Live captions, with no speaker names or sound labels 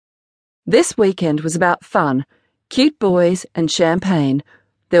This weekend was about fun, cute boys and champagne.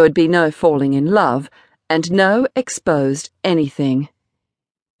 There would be no falling in love, and no exposed anything.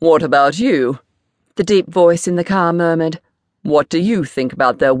 "What about you?" the deep voice in the car murmured. "What do you think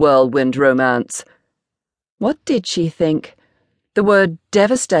about their whirlwind romance?" What did she think? The word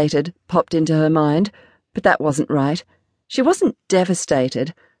devastated popped into her mind, but that wasn't right. She wasn't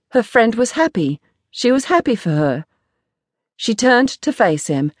devastated. Her friend was happy. She was happy for her. She turned to face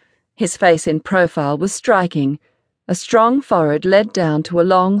him. His face in profile was striking. A strong forehead led down to a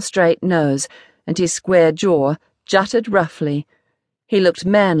long, straight nose, and his square jaw jutted roughly. He looked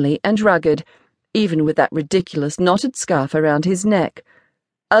manly and rugged, even with that ridiculous knotted scarf around his neck.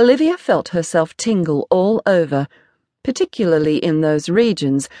 Olivia felt herself tingle all over, particularly in those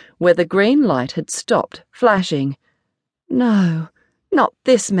regions where the green light had stopped flashing. No, not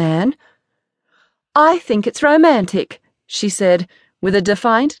this man. "I think it's romantic," she said, with a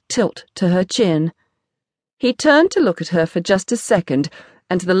defiant tilt to her chin. He turned to look at her for just a second,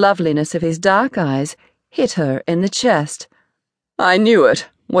 and the loveliness of his dark eyes hit her in the chest. "I knew it.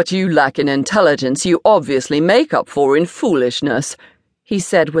 What you lack in intelligence, you obviously make up for in foolishness," he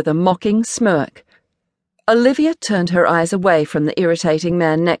said with a mocking smirk. Olivia turned her eyes away from the irritating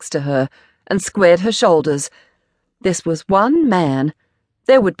man next to her and squared her shoulders. This was one man.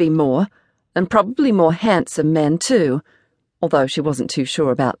 There would be more, and probably more handsome men too, although she wasn't too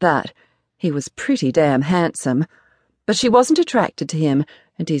sure about that. He was pretty damn handsome, but she wasn't attracted to him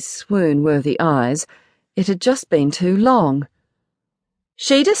and his swoon-worthy eyes. It had just been too long.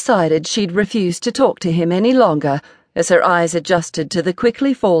 She decided she'd refuse to talk to him any longer as her eyes adjusted to the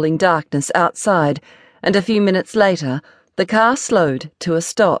quickly falling darkness outside, and a few minutes later the car slowed to a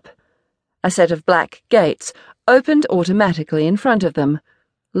stop. A set of black gates opened automatically in front of them.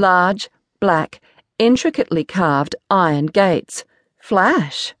 Large, black, intricately carved iron gates.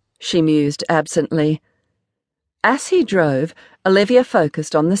 Flash, she mused absently. As he drove, Olivia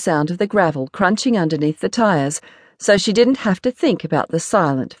focused on the sound of the gravel crunching underneath the tires, so she didn't have to think about the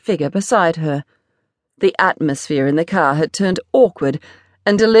silent figure beside her. The atmosphere in the car had turned awkward,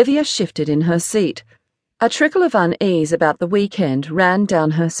 and Olivia shifted in her seat. A trickle of unease about the weekend ran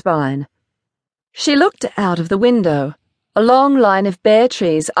down her spine. She looked out of the window. A long line of bare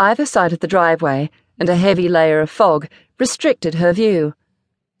trees either side of the driveway and a heavy layer of fog restricted her view.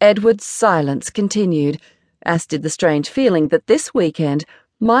 Edward's silence continued, as did the strange feeling that this weekend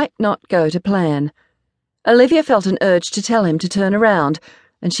might not go to plan. Olivia felt an urge to tell him to turn around,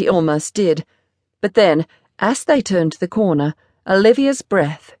 and she almost did. But then, as they turned the corner, Olivia's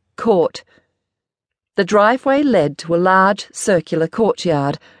breath caught. The driveway led to a large circular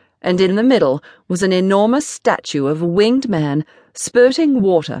courtyard, and in the middle was an enormous statue of a winged man spurting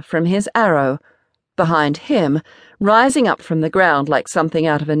water from his arrow. Behind him, rising up from the ground like something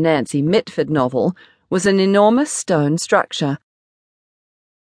out of a Nancy Mitford novel, was an enormous stone structure,